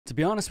To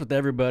be honest with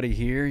everybody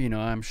here,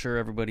 I'm sure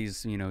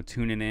everybody's,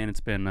 tuning in. It's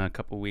been a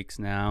couple weeks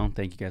now.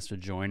 Thank you guys for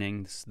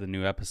joining. This is the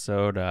new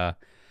episode.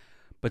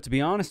 But to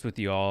be honest with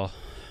you all,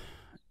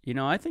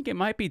 I think it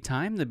might be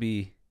time to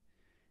be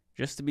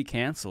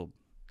canceled.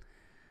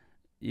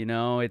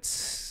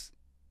 It's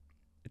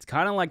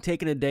kind of like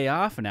taking a day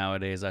off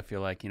nowadays. I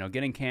feel like,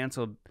 getting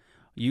canceled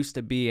used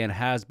to be and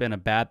has been a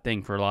bad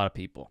thing for a lot of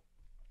people.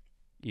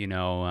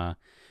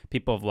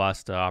 People have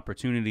lost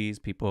opportunities,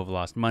 people have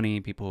lost money,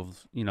 people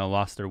have,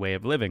 lost their way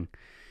of living.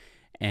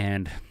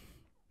 And,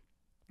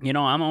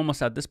 I'm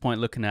almost at this point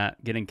looking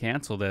at getting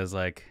canceled as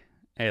like,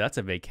 hey, that's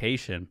a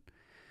vacation.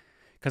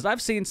 Because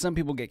I've seen some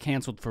people get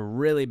canceled for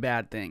really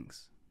bad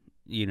things,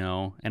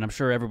 and I'm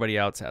sure everybody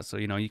else has. So,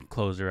 you can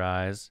close your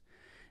eyes,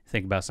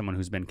 think about someone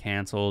who's been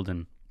canceled,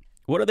 and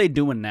what are they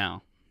doing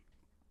now?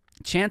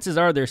 Chances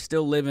are they're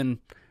still living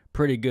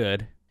pretty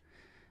good,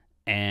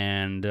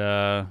 and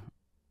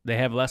they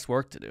have less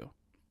work to do.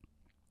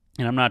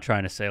 And I'm not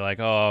trying to say like,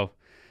 oh,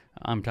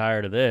 I'm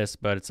tired of this,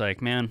 but it's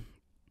like, man,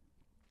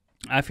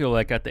 I feel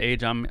like at the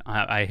age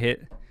I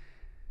hit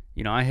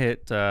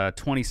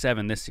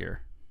 27 this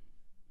year.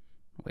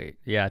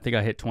 I think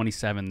I hit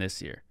 27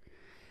 this year.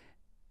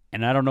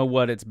 And I don't know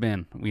what it's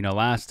been.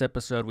 Last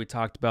episode we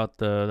talked about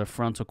the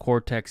frontal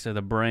cortex of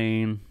the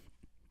brain.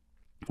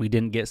 We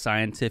didn't get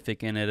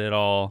scientific in it at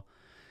all,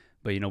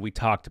 but we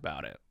talked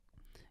about it.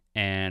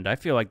 And I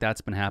feel like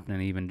that's been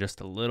happening even just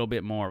a little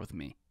bit more with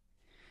me.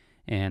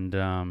 And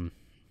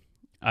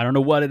I don't know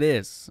what it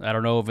is. I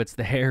don't know if it's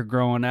the hair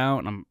growing out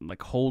and I'm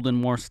like holding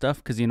more stuff.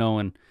 Because,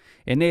 in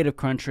native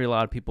country, a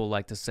lot of people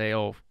like to say,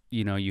 oh,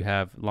 you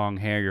have long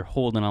hair, you're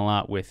holding a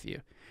lot with you.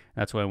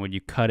 That's why when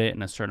you cut it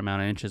and a certain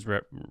amount of inches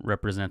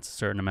represents a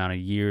certain amount of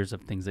years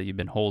of things that you've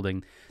been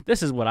holding.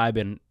 This is what I've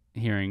been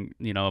hearing,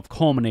 of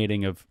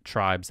culminating of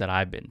tribes that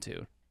I've been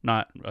to.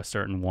 Not a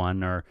certain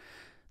one or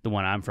the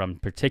one I'm from in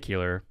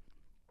particular,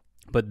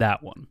 but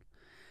that one.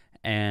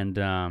 And,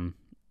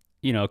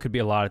 it could be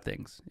a lot of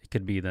things. It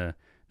could be the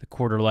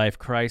quarter life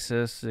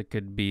crisis. It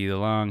could be the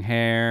long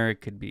hair.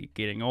 It could be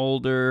getting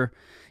older.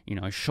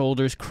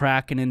 Shoulders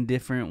cracking in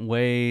different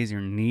ways. Your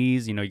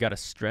knees, you got to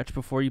stretch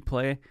before you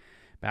play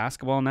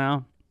basketball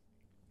now.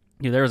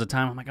 There was a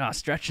time I'm like, oh,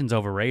 stretching's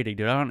overrated,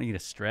 dude. I don't need to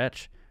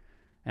stretch.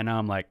 And now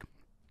I'm like,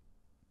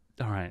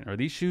 all right, are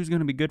these shoes going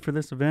to be good for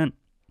this event?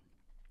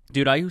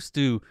 Dude, I'm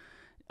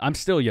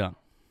still young,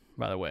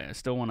 by the way.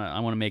 I want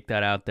to make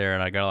that out there,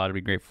 and I got a lot to be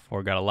grateful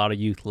for. Got a lot of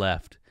youth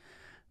left.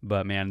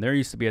 But, man, there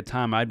used to be a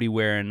time I'd be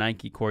wearing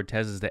Nike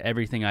Cortezes to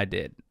everything I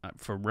did.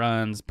 For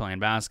runs, playing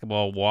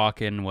basketball,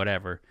 walking,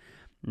 whatever.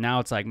 Now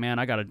it's like, man,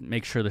 I got to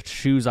make sure the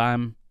shoes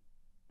I'm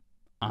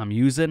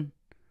using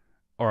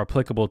are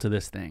applicable to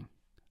this thing.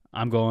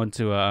 I'm going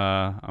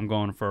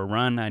for a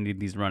run. I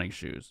need these running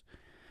shoes.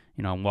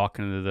 I'm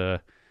walking into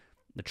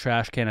the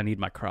trash can. I need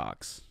my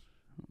Crocs.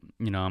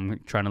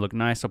 I'm trying to look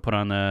nice. I'll put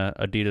on the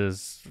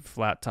Adidas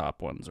flat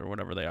top ones or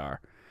whatever they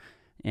are.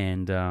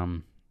 And,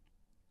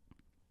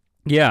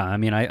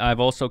 I've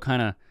also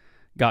kind of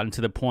gotten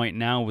to the point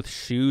now with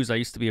shoes. I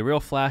used to be a real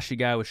flashy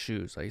guy with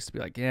shoes. I used to be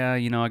like,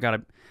 I got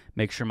to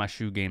make sure my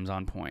shoe game's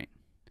on point.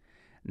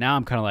 Now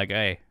I'm kind of like,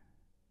 hey,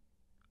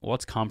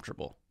 what's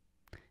comfortable?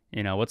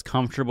 What's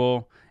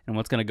comfortable and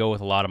what's going to go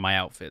with a lot of my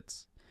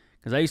outfits.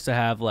 Because I used to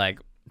have like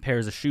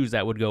pairs of shoes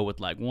that would go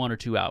with like one or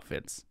two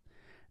outfits.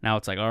 Now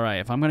it's like, all right,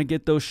 if I'm going to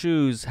get those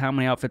shoes, how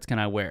many outfits can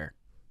I wear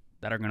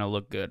that are going to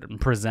look good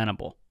and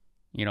presentable,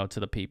 to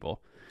the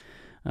people?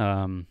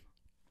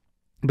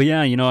 But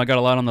yeah, I got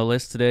a lot on the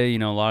list today,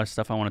 a lot of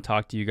stuff I want to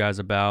talk to you guys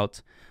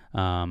about.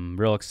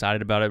 Real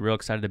excited about it, real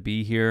excited to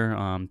be here.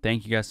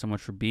 Thank you guys so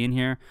much for being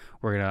here.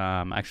 We're going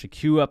to actually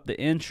cue up the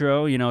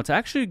intro. It's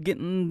actually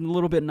getting a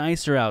little bit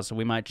nicer out, so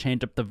we might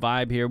change up the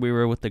vibe here. We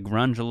were with the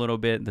grunge a little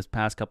bit this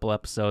past couple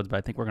episodes, but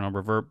I think we're going to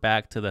revert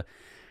back to the,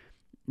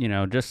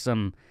 just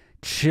some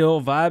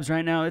chill vibes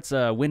right now. It's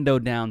a window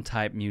down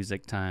type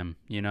music time,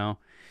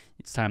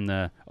 It's time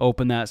to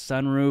open that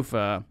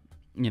sunroof,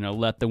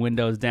 let the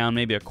windows down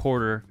maybe a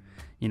quarter.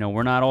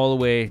 We're not all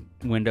the way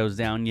windows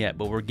down yet,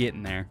 but we're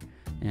getting there.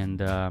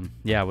 And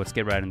let's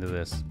get right into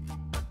this.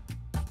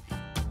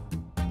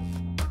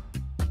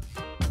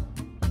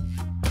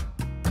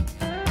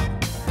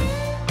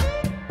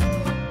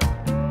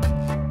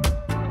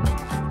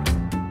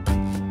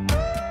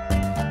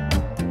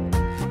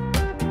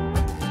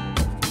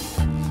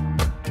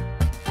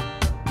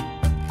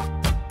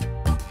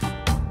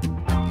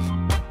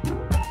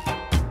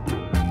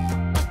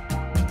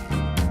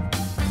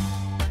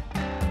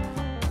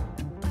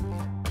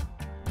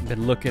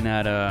 Been looking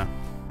at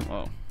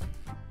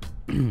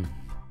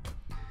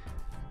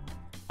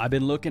I've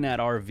been looking at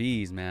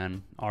RVs,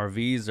 man.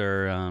 RVs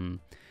are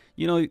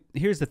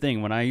here's the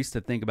thing. When I used to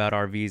think about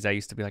RVs, I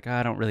used to be like,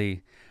 I don't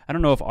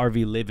know if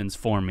RV living's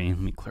for me. Let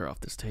me clear off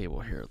this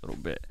table here a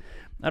little bit.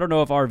 I don't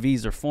know if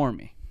RVs are for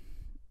me.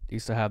 I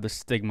used to have this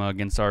stigma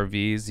against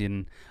RVs,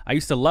 and I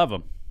used to love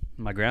them.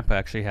 My grandpa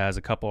actually has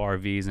a couple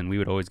RVs, and we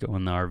would always go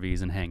in the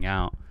RVs and hang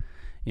out.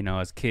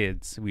 As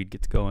kids, we'd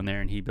get to go in there,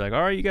 and he'd be like,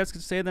 all right, you guys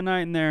can stay the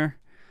night in there.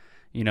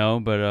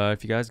 But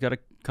if you guys got to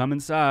come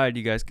inside,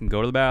 you guys can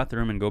go to the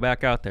bathroom and go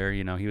back out there.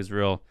 He was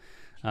real,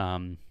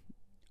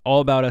 all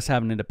about us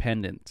having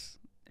independence.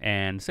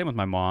 And same with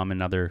my mom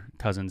and other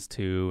cousins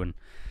too.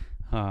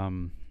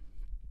 And,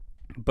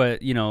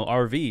 but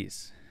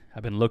RVs,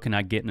 I've been looking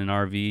at getting an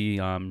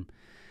RV,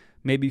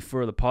 maybe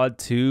for the pod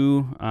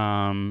too,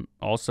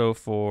 also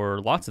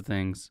for lots of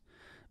things.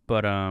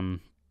 But,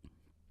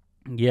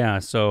 yeah,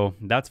 so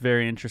that's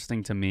very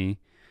interesting to me,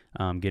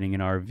 getting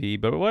an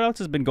RV. But what else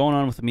has been going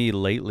on with me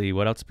lately?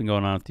 What else has been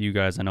going on with you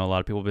guys? I know a lot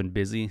of people have been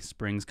busy.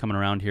 Spring's coming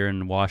around here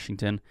in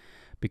Washington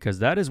because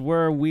that is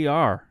where we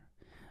are,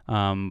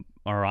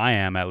 or I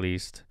am at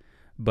least.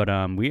 But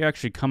we're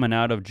actually coming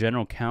out of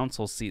General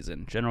Council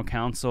season. General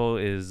Council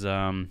is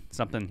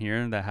something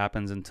here that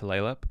happens in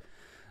Tulalip.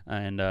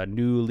 And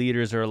new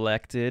leaders are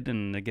elected,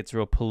 and it gets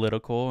real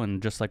political.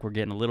 And just like we're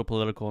getting a little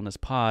political in this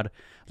pod,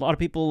 a lot of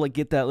people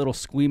get that little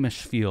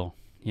squeamish feel,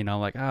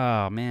 like,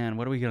 oh man,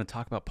 what are we going to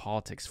talk about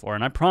politics for?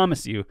 And I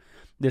promise you,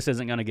 this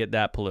isn't going to get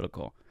that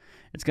political.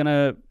 It's going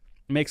to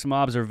make some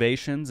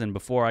observations. And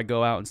before I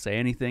go out and say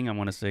anything, I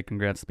want to say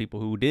congrats to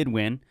people who did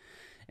win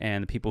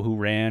and the people who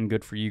ran.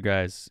 Good for you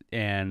guys.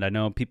 And I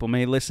know people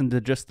may listen to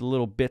just the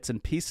little bits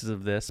and pieces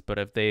of this, but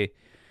if they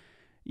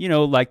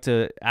like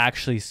to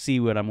actually see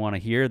what I want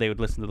to hear, they would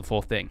listen to the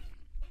full thing.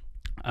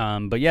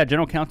 But yeah,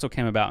 General Council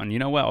came about, and you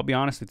know what? I'll be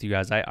honest with you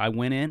guys. I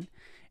went in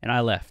and I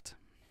left.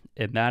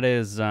 And that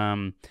is,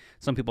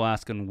 some people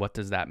asking, what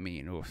does that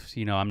mean?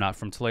 I'm not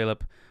from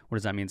Tulalip. What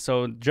does that mean?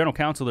 So General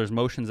Council, there's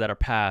motions that are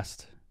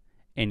passed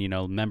and,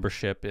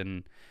 membership,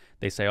 and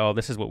they say, oh,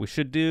 this is what we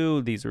should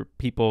do. These are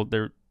people,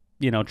 they're,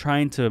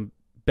 trying to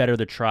better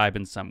the tribe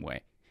in some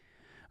way.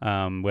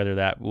 Whether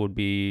that would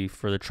be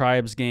for the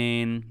tribe's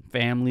gain,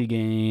 family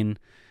gain,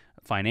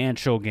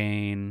 financial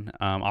gain,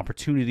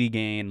 opportunity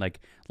gain, like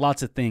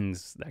lots of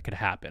things that could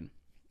happen.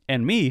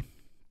 And me,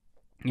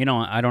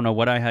 I don't know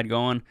what I had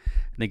going.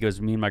 I think it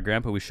was me and my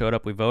grandpa. We showed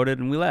up, we voted,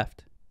 and we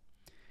left.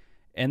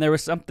 And there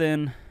was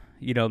something,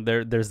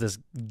 there's this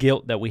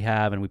guilt that we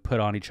have and we put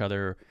on each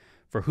other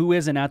for who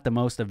isn't at the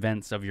most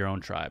events of your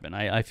own tribe. And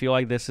I feel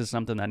like this is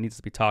something that needs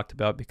to be talked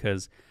about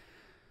because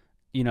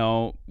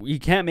you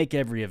can't make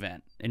every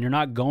event, and you're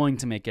not going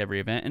to make every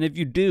event. And if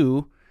you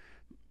do,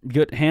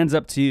 good, hands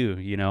up to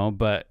you,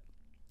 but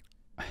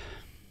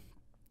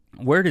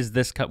where does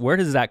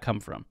that come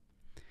from?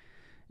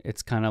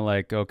 It's kind of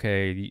like,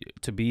 okay,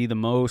 to be the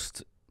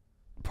most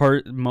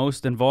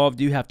involved,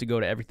 you have to go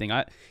to everything.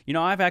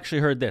 I've actually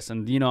heard this,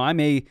 and I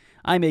may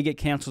get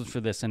canceled for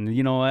this, and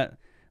you know what?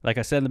 Like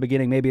I said in the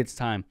beginning, maybe it's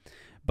time,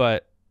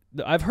 but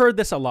I've heard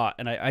this a lot,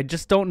 and I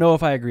just don't know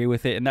if I agree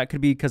with it, and that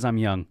could be because I'm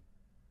young.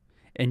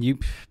 And you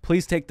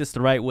please take this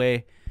the right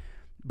way.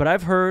 But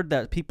I've heard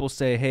that people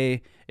say,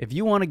 hey, if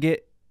you want to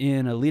get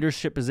in a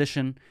leadership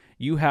position,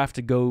 you have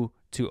to go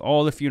to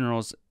all the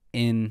funerals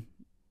in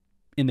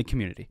the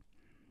community.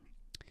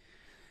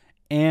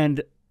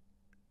 And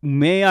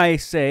may I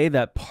say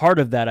that part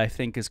of that I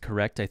think is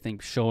correct. I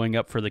think showing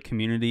up for the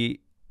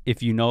community,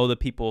 if you know the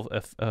people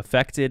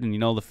affected and you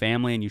know the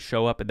family and you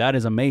show up, that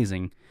is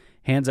amazing.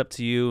 Hands up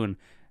to you and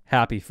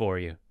happy for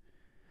you.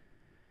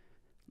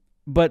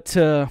 But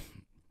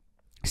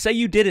say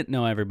you didn't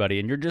know everybody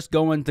and you're just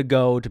going to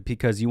go to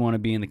because you want to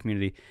be in the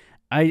community.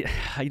 I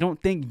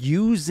don't think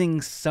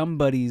using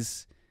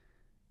somebody's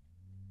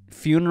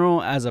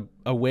funeral as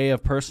a way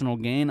of personal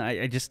gain,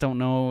 I just don't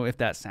know if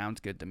that sounds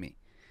good to me.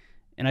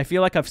 And I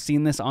feel like I've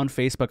seen this on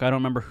Facebook. I don't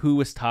remember who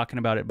was talking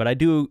about it, but I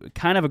do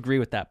kind of agree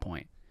with that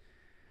point.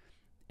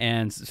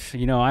 And,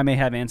 I may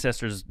have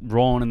ancestors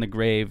rolling in the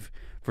grave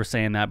for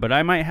saying that, but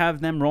I might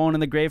have them rolling in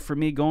the grave for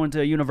me going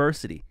to a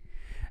university.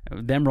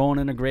 Them rolling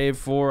in a grave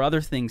for other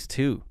things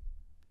too,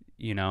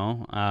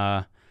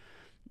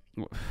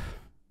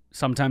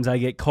 sometimes I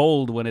get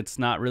cold when it's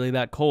not really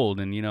that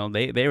cold, and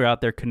they were out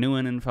there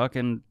canoeing in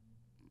fucking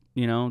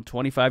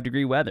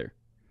 25-degree weather.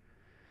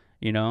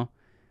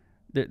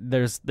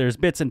 There's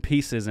bits and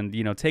pieces,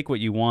 and take what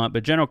you want,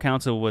 but General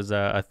Council was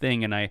a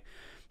thing, and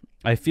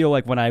I feel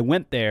like when I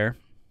went there,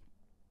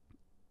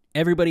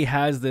 everybody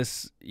has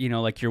this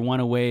like you're one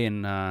away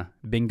and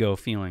bingo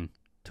feeling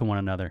to one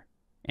another.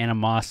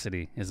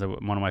 Animosity is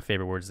one of my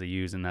favorite words they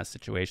use in that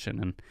situation.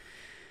 And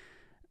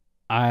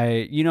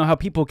how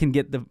people can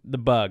get the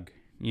bug,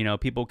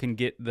 people can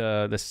get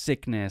the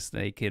sickness,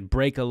 they could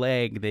break a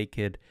leg, they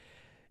could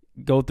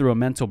go through a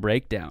mental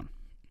breakdown.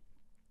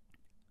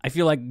 I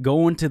feel like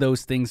going to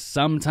those things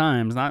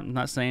sometimes,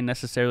 not saying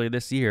necessarily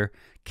this year,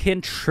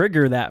 can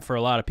trigger that for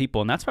a lot of people.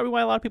 And that's probably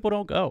why a lot of people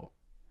don't go.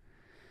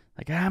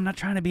 Like, I'm not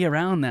trying to be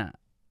around that.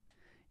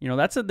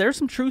 There's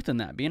some truth in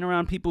that. Being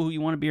around people who you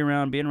want to be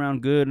around, being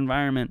around good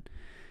environment.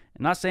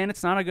 I'm not saying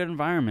it's not a good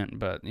environment,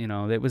 but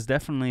it was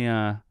definitely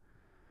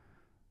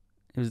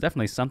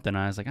something.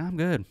 I was like, I'm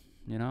good,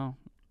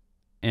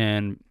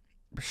 And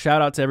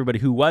shout out to everybody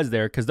who was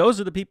there, because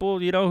those are the people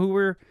who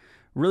were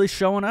really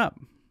showing up,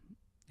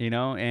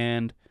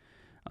 And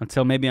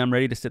until maybe I'm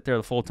ready to sit there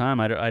the full time,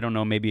 I don't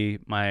know. Maybe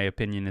my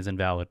opinion is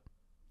invalid,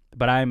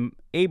 but I'm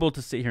able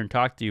to sit here and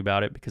talk to you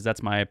about it because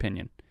that's my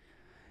opinion.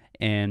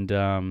 And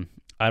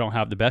I don't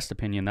have the best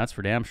opinion, that's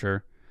for damn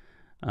sure.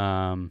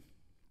 I'm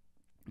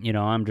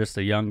just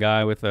a young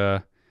guy with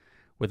a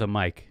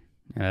mic,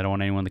 and I don't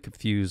want anyone to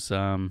confuse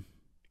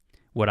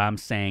what I'm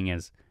saying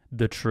as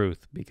the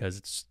truth, because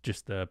it's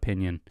just the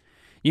opinion.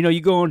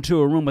 You go into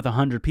a room with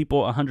 100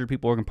 people, 100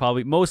 people can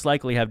probably most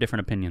likely have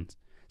different opinions,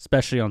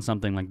 especially on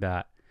something like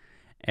that.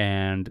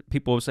 And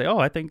people will say, oh,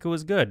 I think it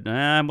was good.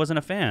 I wasn't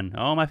a fan.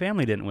 Oh, my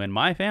family didn't win.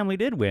 My family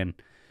did win.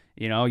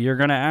 You're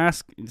going to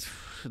ask,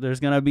 there's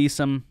going to be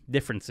some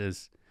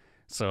differences.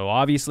 So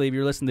obviously, if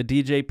you're listening to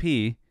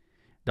DJP,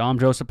 Dom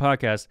Joseph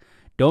Podcast,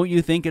 don't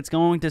you think it's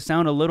going to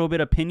sound a little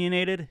bit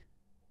opinionated?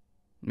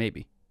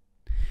 Maybe.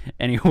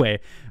 Anyway,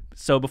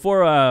 so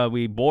before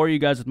we bore you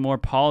guys with more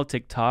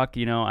politic talk,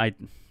 I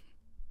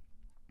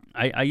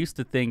used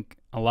to think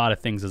a lot of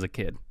things as a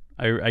kid.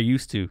 I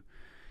used to.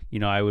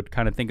 I would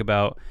kind of think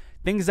about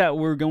things that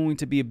were going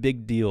to be a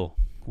big deal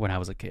when I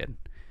was a kid.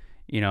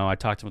 I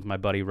talked with my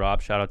buddy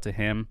Rob, shout out to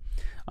him.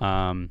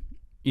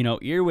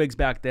 Earwigs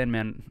back then,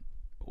 man,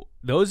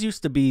 those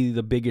used to be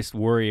the biggest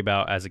worry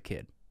about as a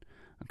kid.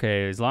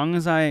 Okay, as long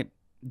as I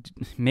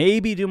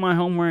maybe do my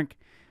homework,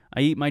 I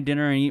eat my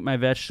dinner and eat my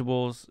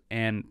vegetables,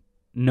 and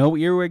no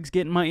earwigs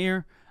get in my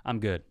ear, I'm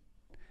good.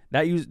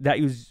 That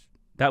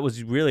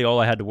was really all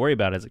I had to worry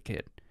about as a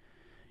kid.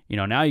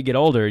 Now you get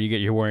older,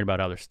 you're worrying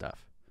about other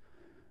stuff.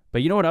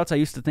 But you know what else I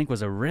used to think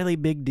was a really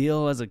big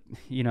deal as a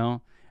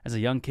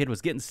young kid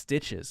was getting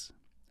stitches.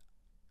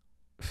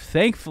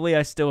 Thankfully,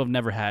 I still have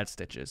never had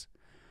stitches.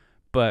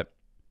 But,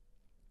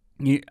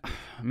 I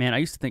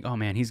used to think, oh,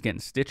 man, he's getting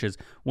stitches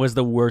was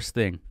the worst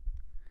thing.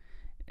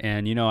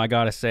 And, I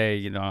got to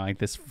say, like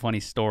this funny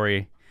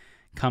story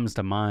comes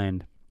to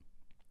mind.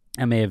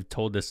 I may have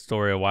told this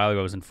story a while ago.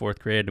 I was in 4th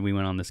grade, and we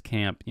went on this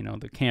camp,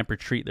 the camp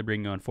retreat they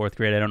bring you in 4th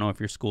grade. I don't know if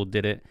your school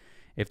did it.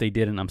 If they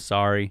didn't, I'm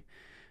sorry.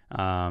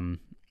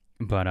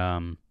 But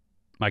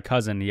my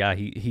cousin,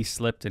 he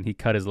slipped and he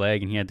cut his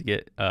leg, and he had to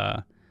get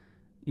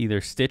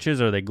either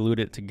stitches or they glued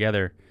it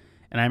together.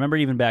 And I remember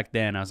even back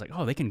then, I was like,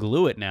 oh, they can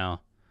glue it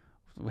now.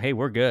 Hey,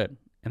 we're good.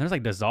 And there's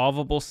like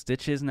dissolvable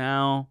stitches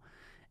now.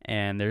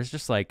 And there's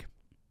just like,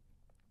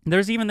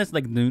 there's even this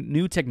like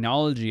new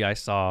technology I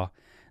saw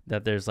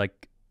that there's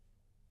like,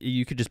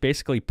 you could just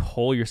basically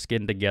pull your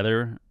skin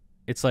together.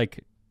 It's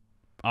like,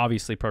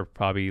 obviously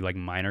probably like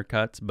minor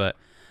cuts, but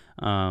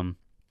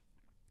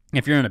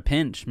if you're in a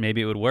pinch,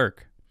 maybe it would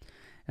work.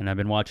 And I've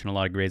been watching a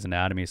lot of Grey's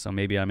Anatomy, so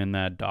maybe I'm in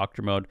that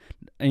doctor mode.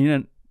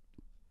 And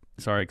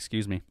sorry,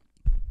 excuse me.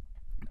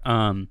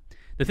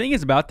 The thing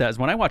is about that is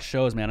when I watch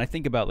shows, man, I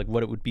think about like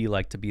what it would be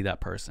like to be that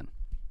person.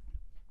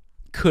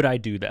 Could I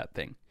do that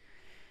thing?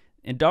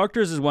 And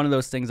doctors is one of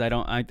those things I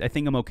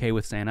think I'm okay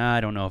with saying, I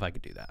don't know if I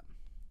could do that.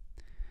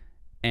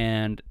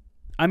 And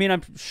I mean,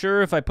 I'm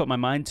sure if I put my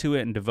mind to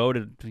it and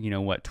devoted, 8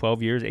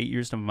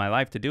 years of my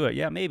life to do it,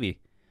 yeah, maybe.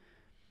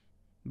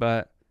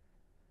 But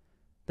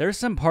there's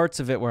some parts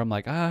of it where I'm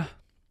like,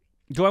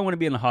 do I want to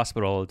be in the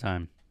hospital all the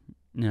time?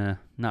 Nah,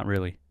 not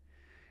really.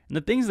 And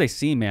the things they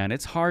see, man,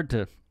 it's hard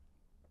to,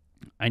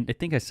 I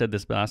think I said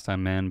this last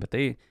time, man, but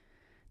they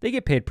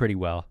get paid pretty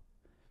well.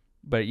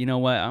 But you know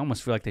what? I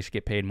almost feel like they should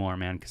get paid more,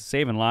 man, because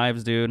saving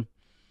lives, dude.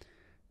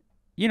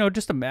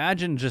 Just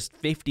imagine just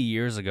 50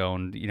 years ago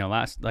and,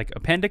 like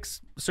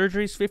appendix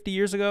surgeries 50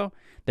 years ago,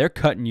 they're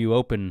cutting you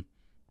open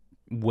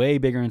way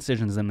bigger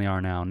incisions than they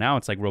are now. Now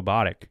it's like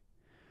robotic.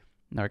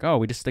 They're like, oh,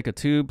 we just stick a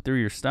tube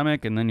through your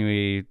stomach and then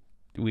we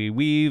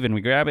weave and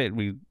we grab it,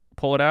 we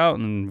pull it out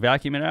and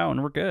vacuum it out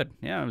and we're good.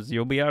 Yeah,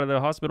 you'll be out of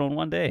the hospital in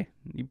one day.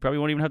 You probably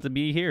won't even have to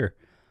be here.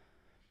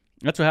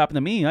 That's what happened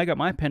to me. I got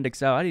my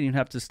appendix out. I didn't even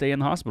have to stay in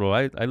the hospital.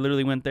 I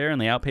literally went there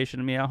and they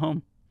outpatiented me at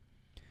home.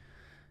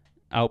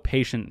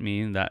 Outpatient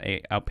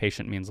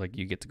means like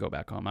you get to go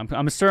back home.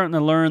 I'm starting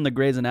to learn the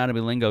Grey's Anatomy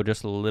lingo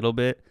just a little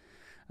bit.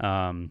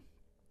 I'm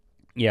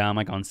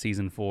like on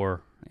season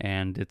 4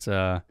 and it's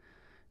a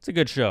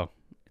good show.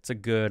 It's a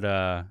good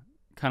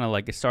kind of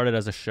like it started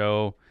as a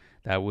show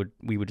that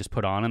we would just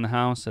put on in the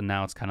house, and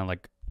now it's kind of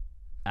like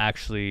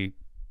actually,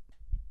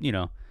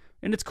 and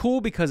it's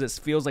cool because it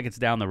feels like it's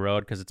down the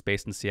road because it's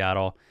based in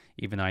Seattle,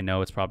 even though I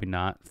know it's probably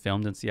not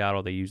filmed in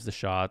Seattle. They use the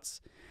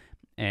shots,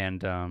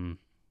 and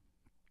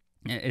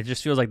it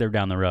just feels like they're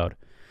down the road.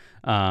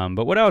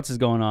 But what else is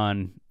going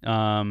on?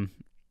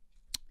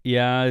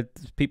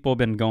 People have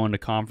been going to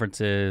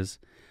conferences.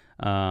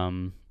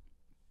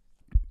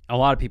 A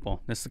lot of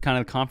people. This is kind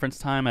of the conference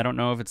time. I don't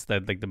know if it's the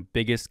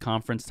biggest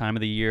conference time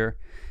of the year.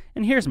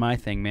 And here's my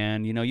thing,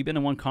 man. You've been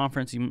to one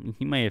conference. You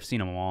may have seen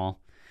them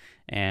all.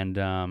 And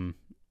I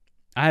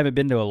haven't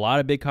been to a lot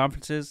of big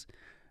conferences.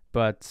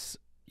 But,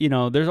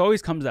 there's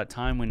always comes that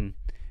time when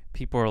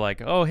people are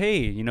like, oh,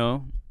 hey,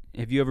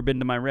 have you ever been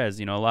to my res?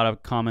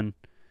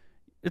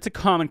 It's a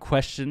common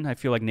question. I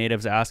feel like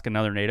natives ask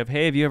another native,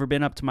 hey, have you ever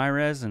been up to my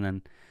res? And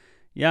then,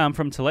 yeah, I'm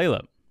from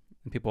Tulalip.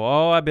 And people,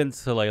 oh, I've been to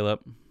Tulalip.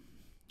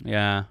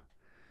 Yeah.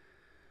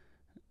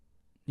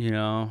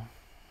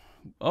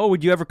 Oh,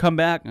 would you ever come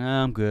back?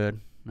 I'm good.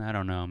 I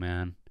don't know,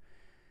 man.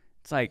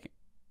 It's like,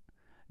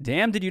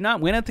 damn, did you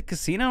not win at the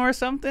casino or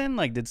something?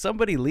 Like, did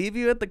somebody leave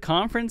you at the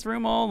conference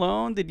room all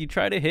alone? Did you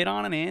try to hit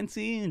on an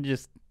Nancy and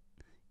just,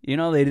 they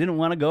didn't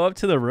want to go up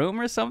to the room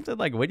or something?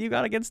 Like, what do you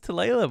got against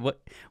Tulalip?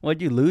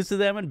 What'd you lose to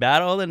them in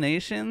Battle of the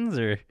Nations?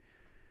 Or,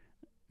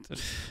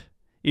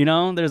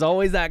 there's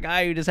always that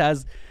guy who just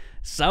has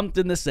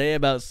something to say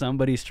about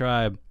somebody's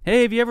tribe.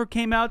 Hey, have you ever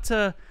came out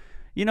to,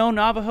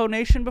 Navajo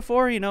Nation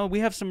before? We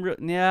have some,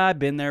 yeah, I've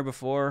been there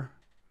before.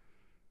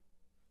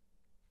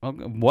 Well,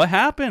 what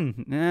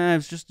happened?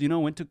 It's just,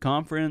 went to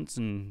conference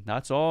and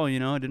that's all,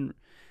 I didn't.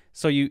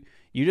 So you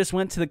just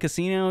went to the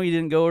casino. You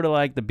didn't go to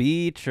like the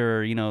beach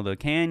or, the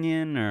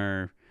canyon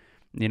or,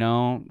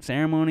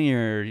 ceremony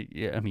or,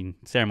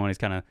 ceremony is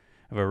kind of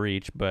a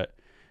reach, but,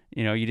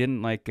 you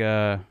didn't like,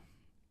 nah,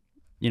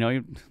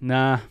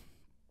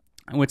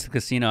 I went to the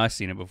casino. I've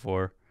seen it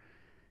before.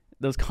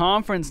 Those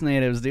conference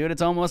natives, dude,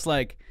 it's almost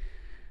like,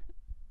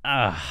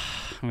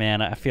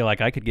 man, I feel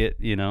like I could get,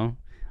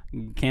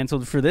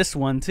 canceled for this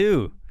one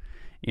too.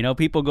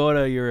 People go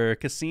to your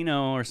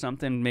casino or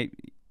something.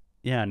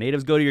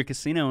 Natives go to your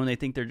casino and they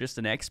think they're just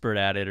an expert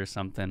at it or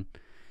something.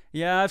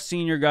 Yeah, I've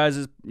seen your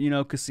guys'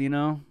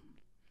 casino.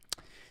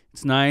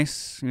 It's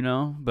nice,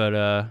 but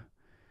I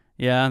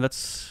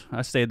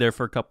stayed there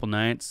for a couple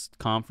nights.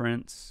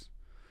 Conference.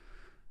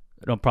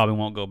 Probably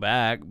won't go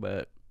back,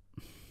 but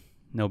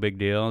no big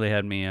deal. They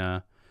had me.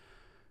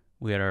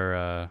 We had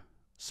our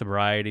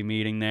sobriety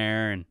meeting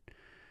there, and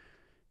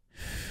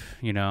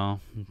I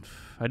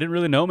didn't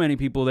really know many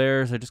people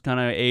there, so I just kind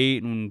of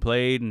ate and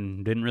played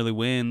and didn't really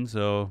win.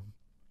 So,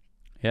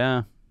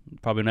 yeah,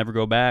 probably never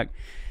go back.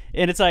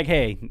 And it's like,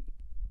 hey,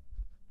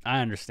 I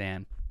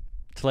understand.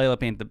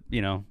 Tulalip ain't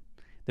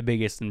the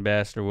biggest and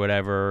best or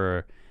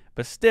whatever,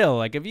 but still,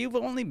 like, if you've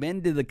only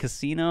been to the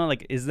casino,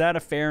 like, is that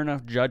a fair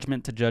enough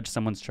judgment to judge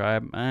someone's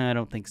tribe? I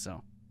don't think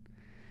so.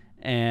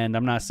 And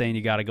I'm not saying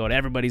you got to go to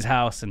everybody's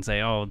house and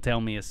say, oh, tell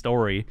me a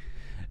story,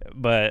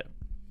 but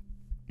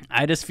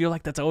I just feel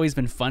like that's always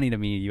been funny to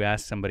me. You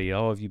ask somebody,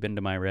 oh, have you been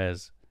to my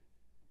res?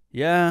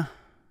 Yeah,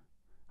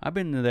 I've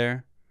been to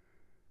there.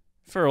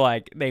 For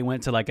like, they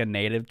went to like a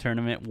native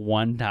tournament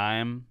one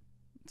time.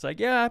 It's like,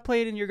 yeah, I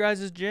played in your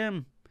guys'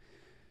 gym.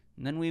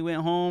 And then we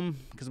went home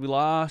because we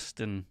lost.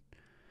 And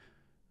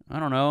I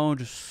don't know,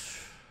 just,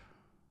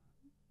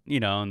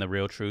 and the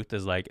real truth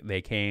is like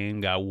they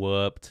came, got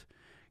whooped,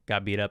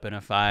 got beat up in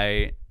a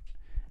fight.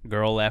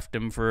 Girl left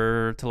him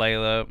for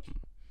Tulalip,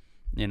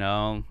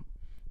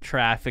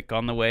 traffic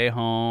on the way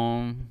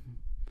home,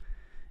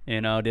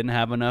 didn't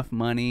have enough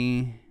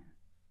money,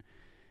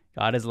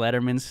 got his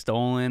Letterman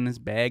stolen, his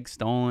bag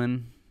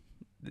stolen.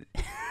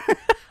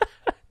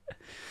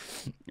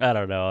 I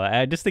don't know.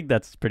 I just think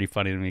that's pretty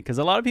funny to me because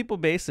a lot of people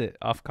base it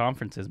off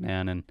conferences,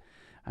 man. And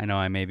I know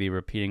I may be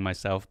repeating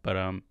myself, but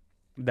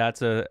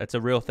it's a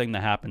real thing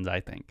that happens,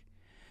 I think.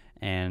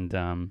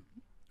 And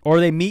or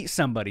they meet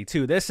somebody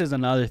too. This is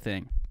another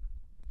thing.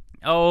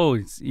 Oh,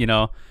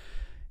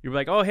 you're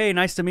like, oh, hey,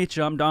 nice to meet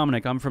you. I'm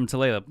Dominic. I'm from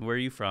Tulalip. Where are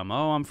you from?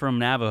 Oh, I'm from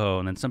Navajo.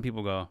 And then some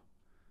people go,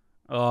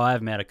 oh,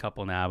 I've met a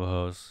couple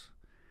Navajos.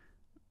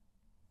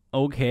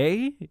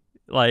 Okay.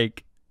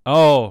 Like,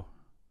 oh,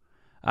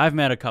 I've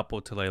met a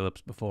couple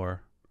Tulalips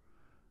before.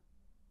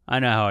 I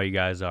know how you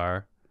guys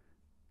are.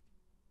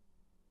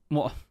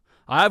 Well,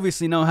 I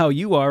obviously know how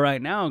you are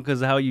right now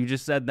because of how you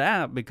just said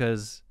that,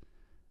 because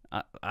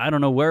I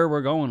don't know where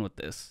we're going with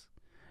this.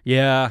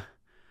 Yeah.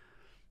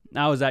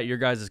 I was at your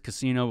guys'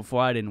 casino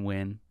before. I didn't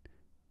win.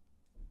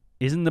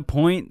 Isn't the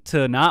point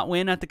to not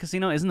win at the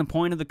casino? Isn't the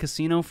point of the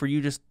casino for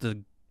you just to,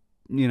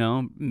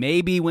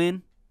 maybe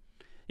win?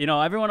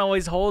 Everyone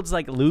always holds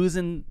like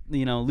losing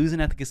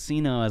at the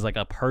casino as like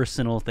a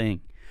personal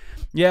thing.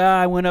 Yeah,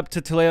 I went up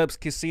to Tulalip's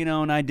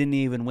casino and I didn't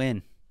even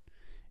win.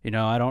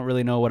 I don't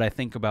really know what I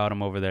think about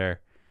them over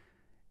there.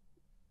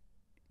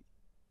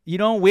 You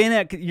don't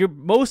win you're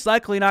most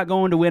likely not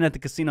going to win at the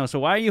casino. So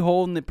why are you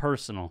holding it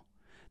personal?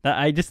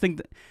 I just think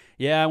that,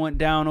 yeah, I went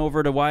down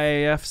over to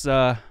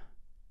YAF's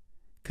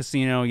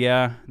casino.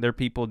 Yeah, there are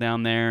people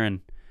down there,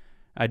 and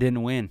I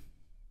didn't win.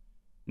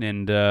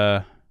 And,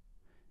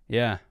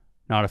 yeah,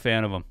 not a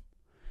fan of them.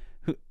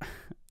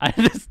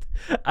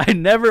 I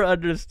never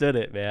understood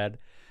it, man.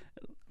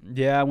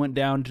 Yeah, I went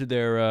down to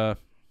their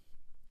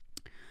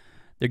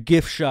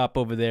gift shop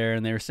over there,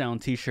 and they were selling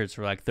T-shirts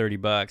for like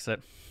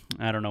 $30.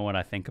 I don't know what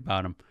I think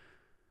about them.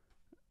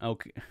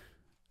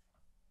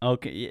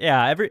 Okay,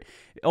 yeah,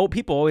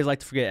 people always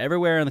like to forget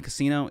everywhere in the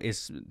casino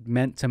is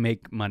meant to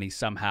make money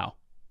somehow.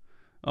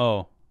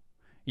 Oh,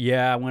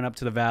 yeah, I went up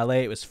to the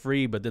valet. It was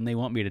free, but then they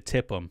want me to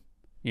tip them,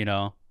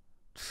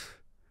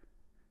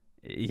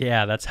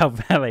 Yeah, that's how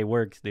valet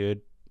works,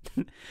 dude.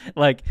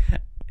 Like,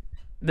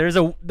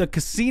 the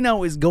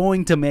casino is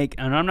going to make,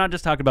 and I'm not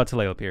just talking about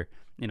Tulalip here.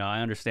 I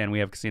understand we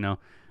have casino.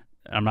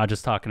 I'm not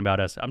just talking about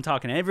us. I'm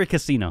talking every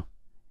casino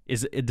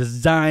is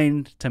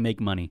designed to make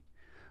money.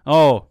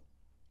 Oh,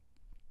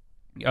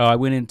 I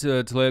went into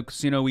Tulalip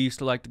Casino. We used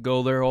to like to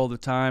go there all the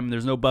time.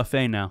 There's no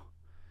buffet now.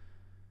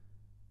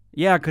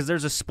 Yeah, because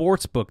there's a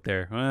sports book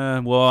there.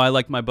 Well, I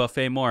like my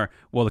buffet more.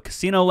 Well, the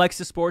casino likes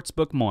the sports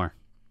book more.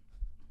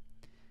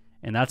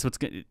 And that's what's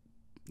good.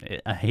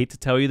 I hate to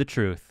tell you the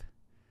truth,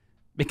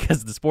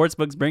 because the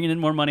sportsbook's bringing in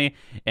more money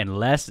and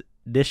less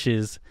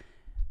dishes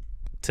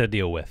to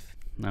deal with.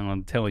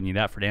 I'm telling you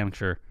that for damn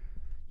sure.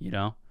 You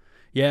know?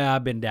 Yeah,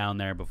 I've been down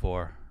there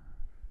before.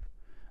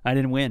 I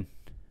didn't win.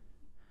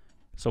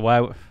 So why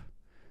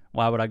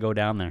would I go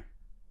down there?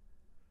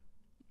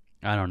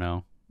 I don't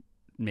know.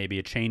 Maybe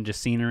a change of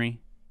scenery.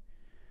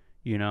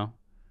 You know?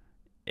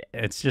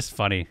 It's just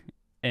funny.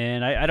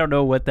 And I don't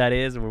know what that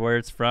is or where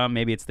it's from.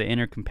 Maybe it's the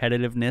inner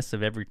competitiveness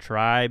of every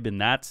tribe.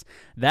 And that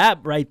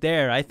right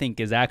there, I think,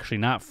 is actually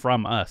not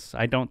from us.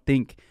 I don't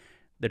think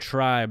the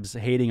tribes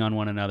hating on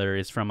one another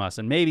is from us.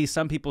 And maybe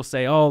some people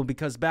say, oh,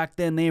 because back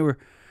then they were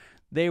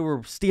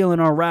stealing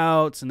our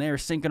routes and they were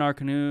sinking our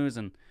canoes.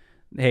 And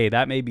hey,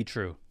 that may be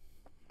true.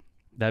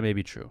 That may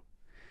be true.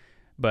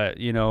 But,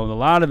 you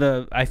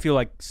know, I feel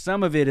like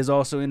some of it is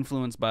also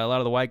influenced by a lot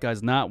of the white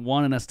guys not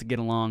wanting us to get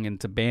along and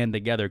to band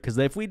together. Because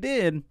if we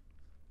did,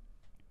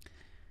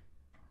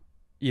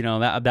 you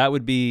know, that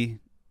would be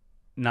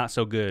not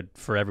so good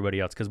for everybody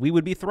else, because we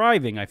would be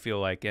thriving, I feel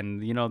like.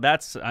 And, you know,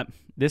 this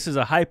is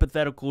a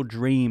hypothetical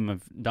dream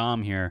of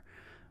Dom here.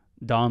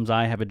 Dom's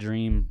I Have a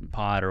Dream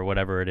pod, or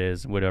whatever it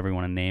is, whatever you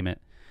want to name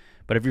it.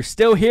 But if you're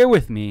still here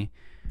with me,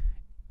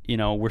 you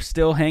know, we're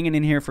still hanging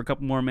in here for a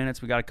couple more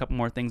minutes. We got a couple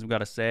more things we got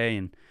to say.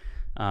 And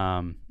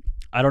I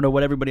don't know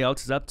what everybody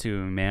else is up to,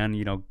 man.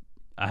 You know,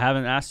 I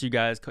haven't asked you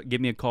guys. Give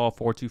me a call,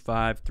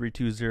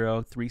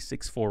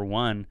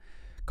 425-320-3641.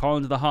 Call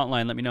into the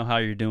hotline. Let me know how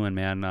you're doing,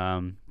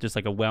 man. Just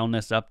like a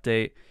wellness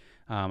update.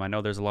 I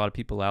know there's a lot of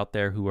people out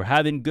there who are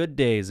having good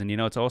days. And, you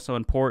know, it's also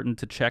important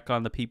to check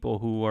on the people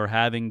who are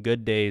having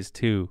good days,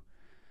 too.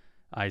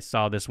 I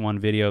saw this one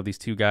video of these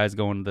two guys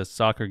going to the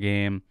soccer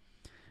game.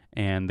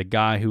 And the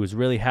guy who was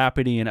really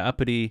happy and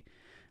uppity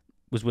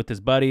was with his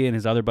buddy. And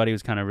his other buddy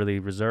was kind of really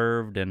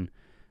reserved. And,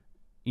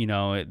 you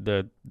know,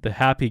 the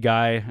happy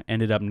guy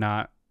ended up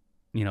not,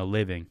 you know,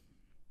 living.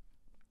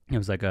 It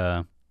was like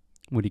a,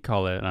 what do you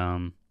call it?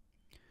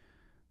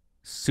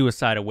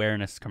 Suicide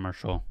awareness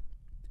commercial.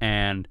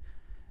 And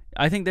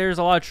I think there's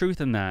a lot of truth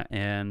in that.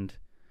 And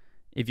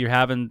if you're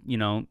having, you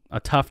know,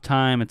 a tough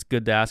time, it's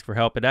good to ask for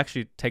help. It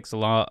actually takes a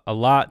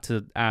lot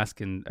to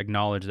ask and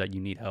acknowledge that you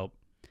need help.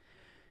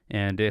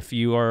 And if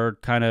you are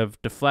kind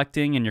of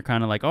deflecting and you're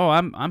kind of like, oh,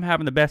 I'm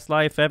having the best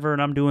life ever and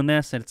I'm doing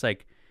this, and it's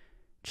like,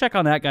 check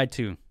on that guy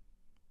too.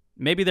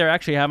 Maybe they're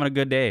actually having a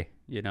good day,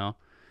 you know.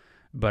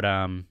 But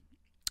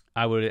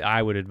I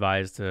would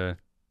advise to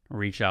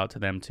reach out to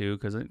them too,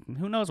 because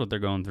who knows what they're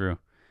going through.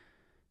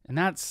 And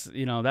that's,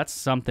 you know, that's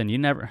something you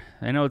never,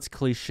 I know it's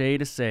cliche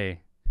to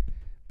say,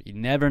 but you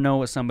never know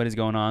what somebody's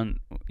going on,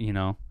 you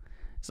know.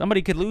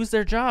 Somebody could lose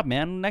their job,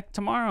 man,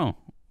 tomorrow.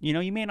 You know,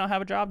 you may not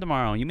have a job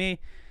tomorrow. I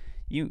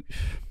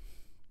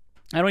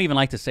don't even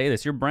like to say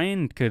this. Your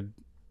brain could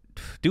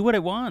do what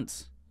it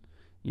wants.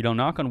 You don't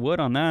knock on wood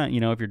on that. You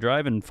know, if you're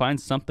driving, find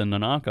something to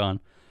knock on.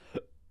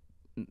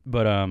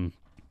 But,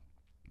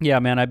 yeah,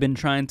 man, I've been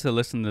trying to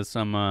listen to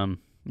some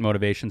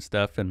motivation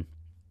stuff, and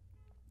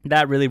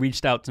that really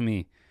reached out to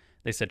me.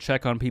 They said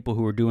check on people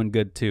who are doing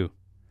good too.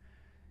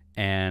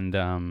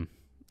 And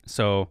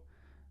so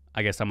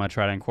I guess I'm going to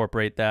try to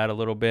incorporate that a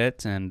little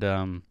bit.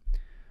 And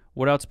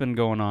what else been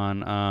going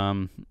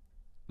on?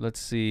 Let's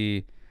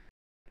see.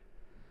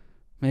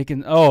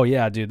 Oh,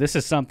 yeah, dude, this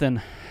is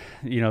something,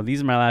 you know,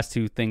 these are my last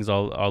two things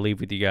I'll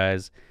leave with you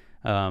guys.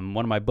 One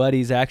of my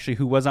buddies, actually,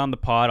 who was on the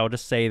pod, I'll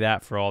just say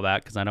that for all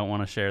that because I don't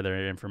want to share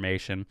their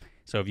information.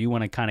 So if you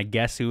want to kind of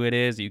guess who it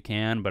is, you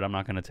can, but I'm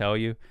not going to tell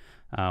you.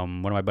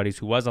 One of my buddies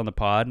who was on the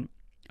pod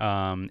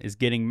is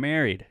getting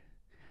married.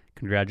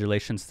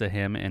 Congratulations to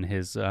him and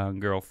his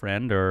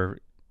girlfriend, or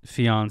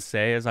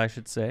fiancé, as I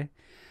should say.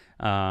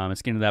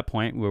 It's getting to that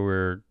point where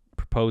we're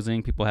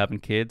proposing, people having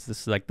kids.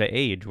 This is like the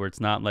age where it's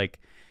not like,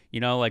 you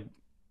know, like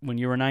when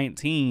you were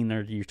 19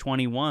 or you're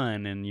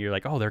 21 and you're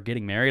like, oh, they're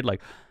getting married.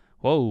 Like,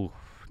 whoa,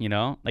 you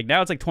know, like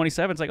now it's like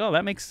 27. It's like, oh,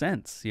 that makes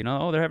sense. You know,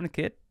 oh, they're having a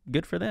kid.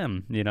 Good for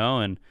them, you know.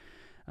 And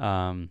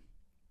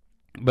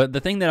but the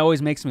thing that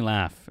always makes me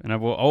laugh, and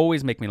it will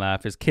always make me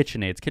laugh, is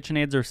KitchenAids.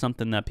 KitchenAids are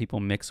something that people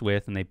mix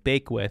with and they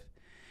bake with.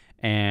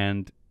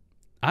 And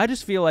I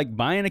just feel like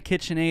buying a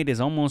KitchenAid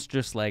is almost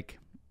just like,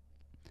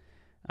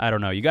 I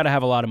don't know, you got to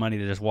have a lot of money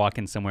to just walk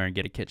in somewhere and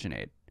get a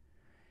KitchenAid.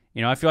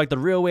 You know, I feel like the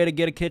real way to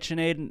get a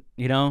KitchenAid,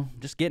 you know,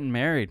 just getting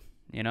married.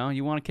 You know,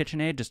 you want a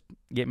KitchenAid, just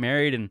get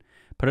married and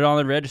put it on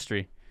the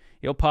registry.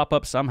 It'll pop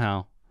up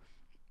somehow.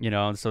 You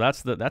know, so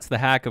that's the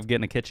hack of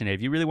getting a KitchenAid.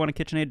 If you really want a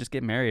KitchenAid, just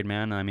get married,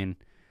 man. I mean,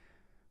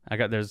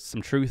 there's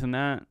some truth in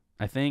that,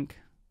 I think.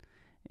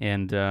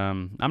 And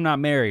I'm not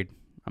married.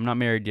 I'm not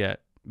married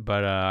yet,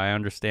 but I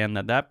understand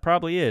that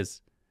probably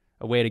is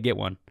a way to get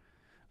one.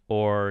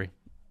 Or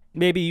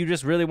maybe you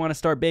just really want to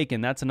start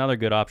baking. That's another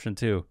good option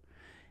too.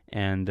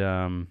 And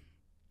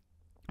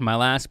my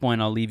last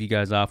point I'll leave you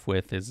guys off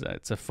with is,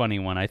 it's a funny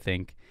one, I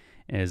think,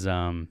 is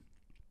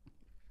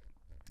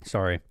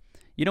sorry.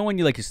 You know when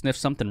you sniff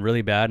something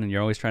really bad and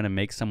you're always trying to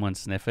make someone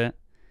sniff it?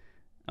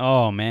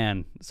 Oh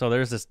man. So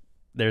there's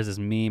this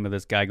meme of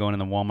this guy going in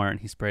the Walmart and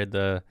he sprayed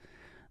the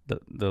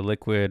the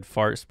liquid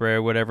fart spray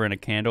or whatever in a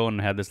candle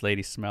and had this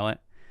lady smell it.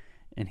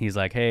 And he's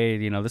like, hey,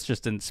 you know, this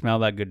just didn't smell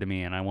that good to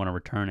me and I want to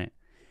return it.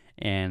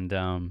 And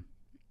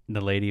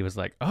the lady was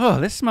like, oh,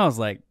 this smells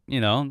like, you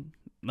know,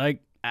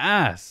 like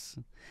ass.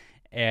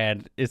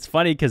 And it's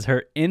funny because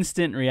her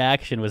instant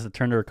reaction was to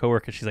turn to her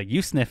coworker. She's like,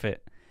 you sniff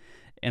it.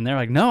 And they're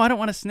like, no, I don't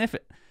want to sniff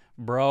it.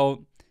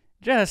 Bro,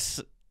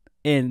 just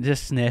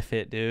sniff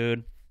it,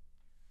 dude.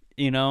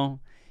 You know,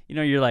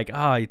 you're like,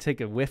 oh, you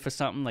take a whiff of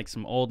something like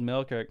some old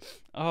milk, or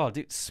oh,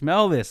 dude,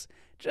 smell this.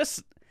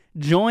 Just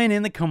join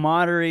in the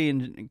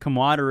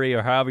camaraderie,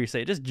 or however you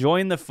say it. Just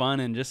join the fun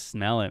and just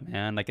smell it,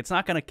 man. Like, it's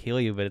not gonna kill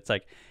you, but it's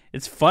like,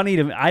 it's funny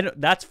to me.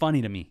 That's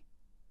funny to me.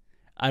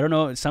 I don't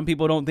know. Some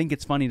people don't think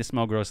it's funny to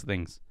smell gross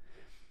things,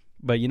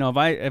 but you know, if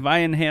I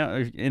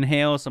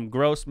inhale some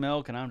gross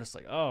milk and I'm just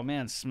like, oh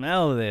man,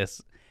 smell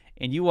this,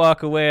 and you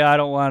walk away, I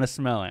don't want to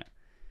smell it.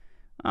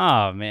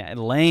 Oh man,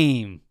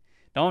 lame.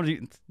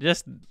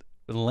 Just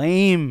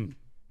lame.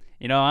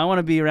 You know, I want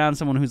to be around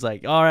someone who's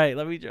like, all right,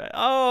 let me try.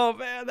 Oh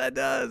man, that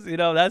does. You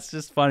know, that's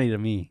just funny to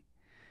me.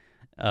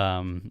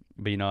 But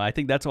you know, I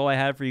think that's all I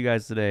had for you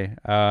guys today.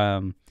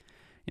 You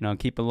know,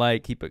 keep it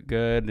light, keep it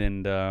good,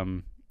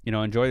 and you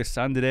know, enjoy the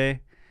sun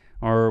today,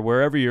 or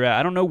wherever you're at.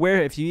 I don't know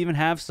if you even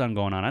have sun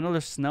going on. I know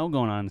there's snow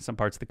going on in some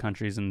parts of the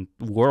countries and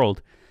the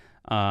world.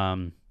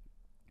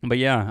 But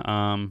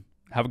yeah,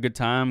 have a good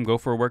time. Go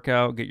for a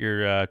workout. Get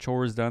your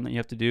chores done that you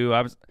have to do.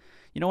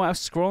 You know what? I was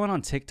scrolling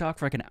on TikTok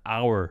for like an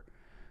hour.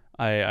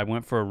 I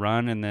went for a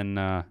run, and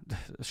then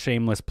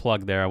shameless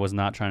plug there. I was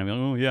not trying to be,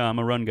 oh yeah, I'm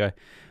a run guy,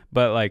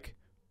 but like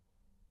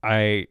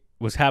I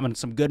was having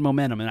some good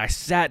momentum, and I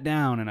sat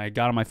down and I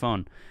got on my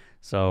phone.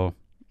 So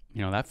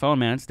you know, that phone,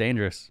 man, it's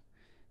dangerous.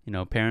 You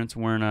know, parents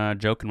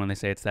weren't joking when they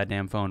say it's that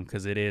damn phone,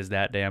 because it is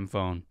that damn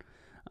phone.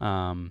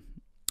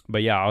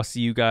 But yeah, I'll see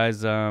you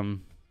guys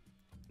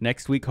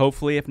next week,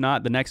 hopefully. If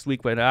not, the next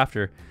week, but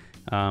after.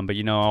 But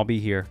you know, I'll be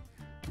here,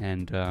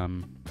 and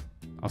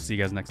I'll see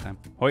you guys next time.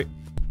 Hoi.